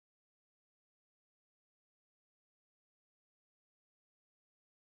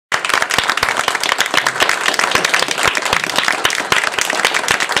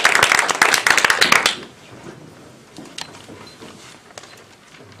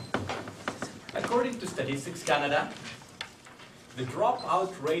According to Statistics Canada, the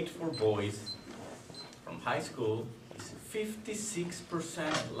dropout rate for boys from high school is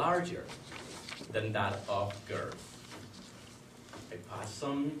 56% larger than that of girls. I passed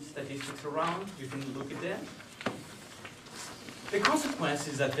some statistics around, you can look at them. The consequence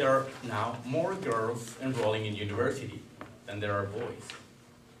is that there are now more girls enrolling in university than there are boys.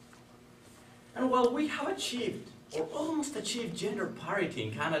 And while we have achieved, or almost achieved, gender parity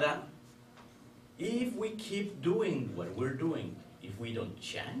in Canada, if we keep doing what we're doing, if we don't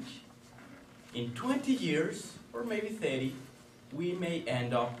change, in 20 years, or maybe 30, we may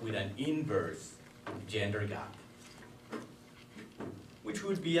end up with an inverse gender gap, which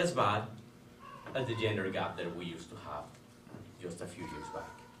would be as bad as the gender gap that we used to have just a few years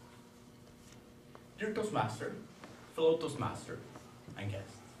back. Dear Toastmaster, fellow Toastmaster, and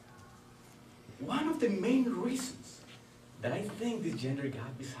guests, one of the main reasons that I think this gender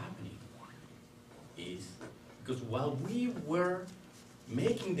gap is happening is because while we were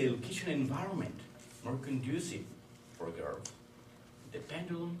making the education environment more conducive for girls, the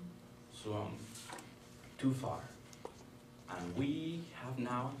pendulum swung too far, and we have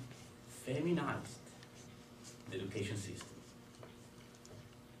now feminized the education system.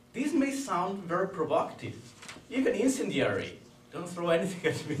 This may sound very provocative, even incendiary. Don't throw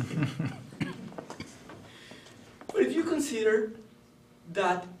anything at me. But if you consider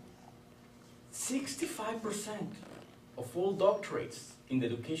that 65% of all doctorates in the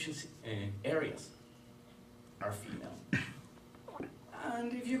education areas are female,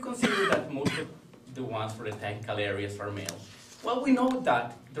 and if you consider that most of the ones for the technical areas are male, well, we know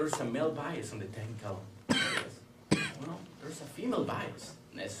that there's a male bias on the technical areas. Well, there's a female bias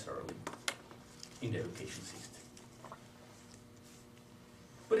necessarily in the education system.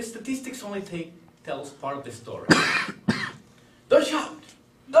 But the statistics only tell us part of the story. Don't shout,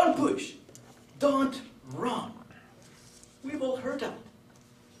 don't push, don't run. We've all heard that.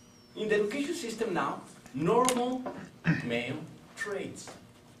 In the education system now, normal male traits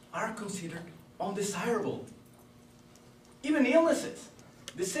are considered undesirable. Even illnesses,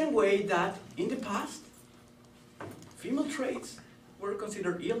 the same way that in the past, female traits were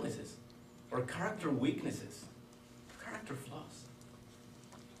considered illnesses or character weaknesses, character flaws.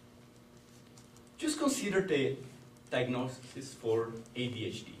 Just consider the diagnosis for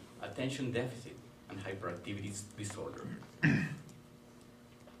ADHD, attention deficit and hyperactivity disorder.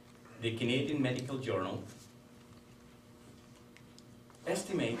 The Canadian Medical Journal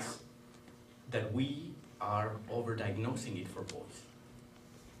estimates that we are overdiagnosing it for boys.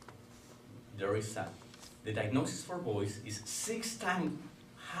 The diagnosis for boys is 6 times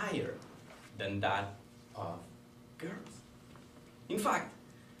higher than that of girls. In fact,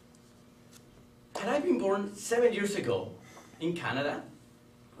 had I been born 7 years ago in Canada,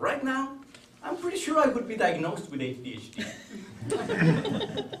 right now, I'm pretty sure I would be diagnosed with ADHD.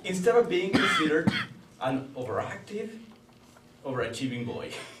 Instead of being considered an overactive, overachieving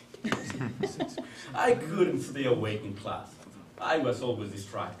boy. I couldn't stay awake in class. I was always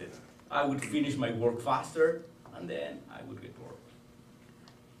distracted. I would finish my work faster, and then I would get bored.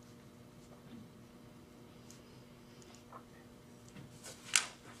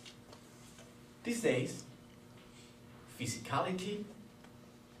 These days, physicality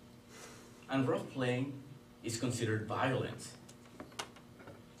and rough playing is considered violence.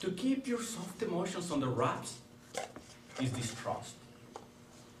 To keep your soft emotions under wraps is distrust.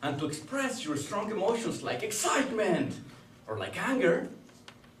 And to express your strong emotions like excitement or like anger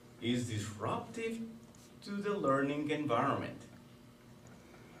is disruptive to the learning environment.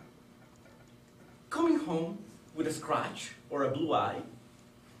 Coming home with a scratch or a blue eye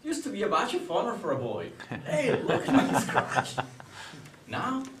used to be a badge of honor for a boy. Hey, look at my scratch.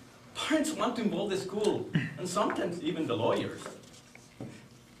 Now, parents want to involve the school, and sometimes even the lawyers.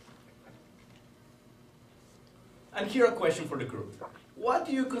 And here a question for the group. What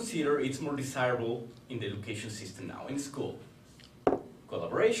do you consider is more desirable in the education system now, in school?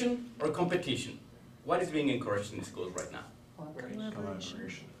 Collaboration or competition? What is being encouraged in the schools right now?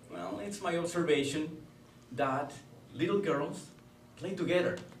 Collaboration. Well, it's my observation that little girls play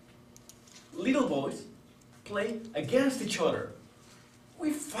together. Little boys play against each other.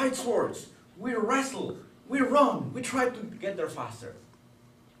 We fight swords, we wrestle, we run, we try to get there faster.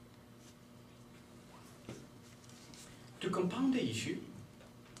 To compound the issue,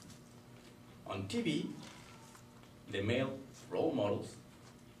 on TV, the male role models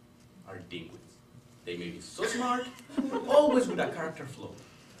are dimwits. They may be so smart, but always with a character flaw.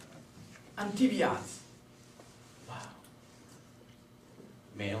 And TV ads, wow.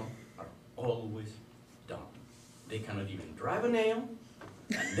 Male are always dumb. They cannot even drive a nail,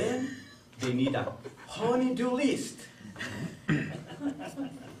 and then they need a honey-do list.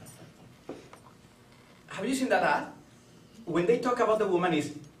 Have you seen that ad? When they talk about the woman,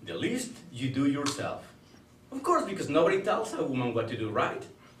 is the list you do yourself. Of course, because nobody tells a woman what to do, right?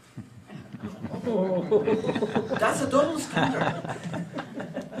 That's a double standard.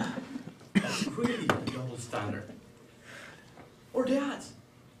 That's really a double standard. Or the ads,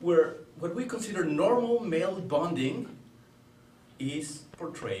 where what we consider normal male bonding is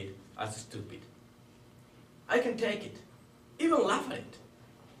portrayed as stupid. I can take it, even laugh at it.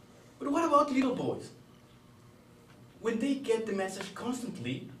 But what about little boys? When they get the message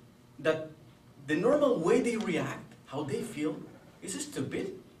constantly that the normal way they react, how they feel, is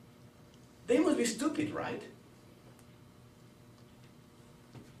stupid, they must be stupid, right?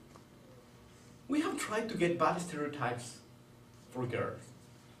 We have tried to get bad stereotypes for girls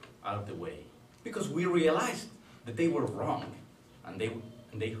out of the way because we realized that they were wrong and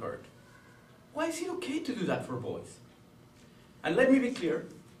they hurt. Why is it okay to do that for boys? And let me be clear,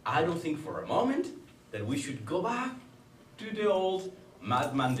 I don't think for a moment that we should go back to the old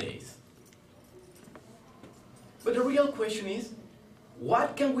madman days. But the real question is,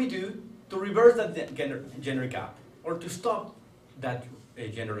 what can we do to reverse that gender gap, or to stop that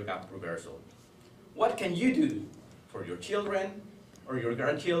gender gap reversal? What can you do for your children or your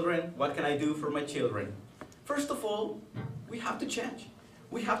grandchildren? What can I do for my children? First of all, we have to change.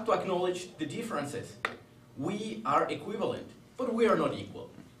 We have to acknowledge the differences. We are equivalent, but we are not equal.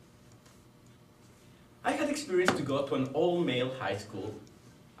 I had experience to go to an all-male high school,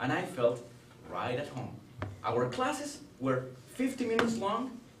 and I felt right at home. Our classes were 50 minutes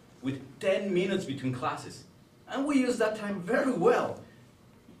long, with 10 minutes between classes. And we used that time very well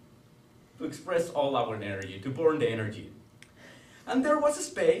to express all our energy, to burn the energy. And there was a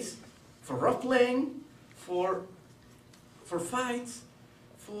space for rough playing, for fights,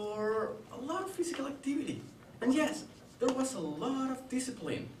 for a lot of physical activity. And yes, there was a lot of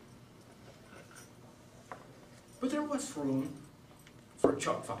discipline. But there was room for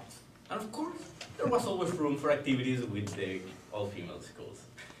chalk fights. And of course, there was always room for activities with the all-female schools.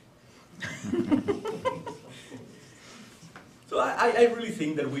 So I really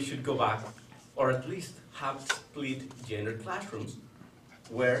think that we should go back, or at least have split gender classrooms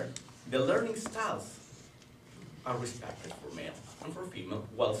where the learning styles are respected for male and for female,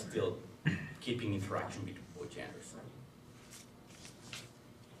 while still keeping interaction between both genders.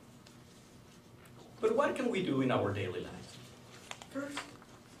 But what can we do in our daily lives? First,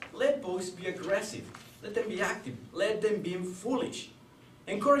 let boys be aggressive. Let them be active. Let them be foolish.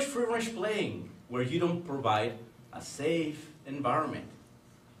 Encourage free-range playing, where you don't provide a safe environment.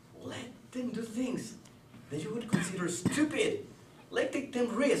 Let them do things that you would consider stupid. Let them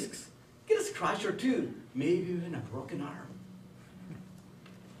take risks. Get a scratch or two, maybe even a broken arm.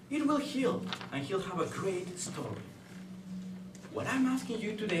 It will heal, and he'll have a great story. What I'm asking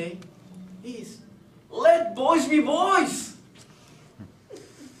you today is, let boys be boys!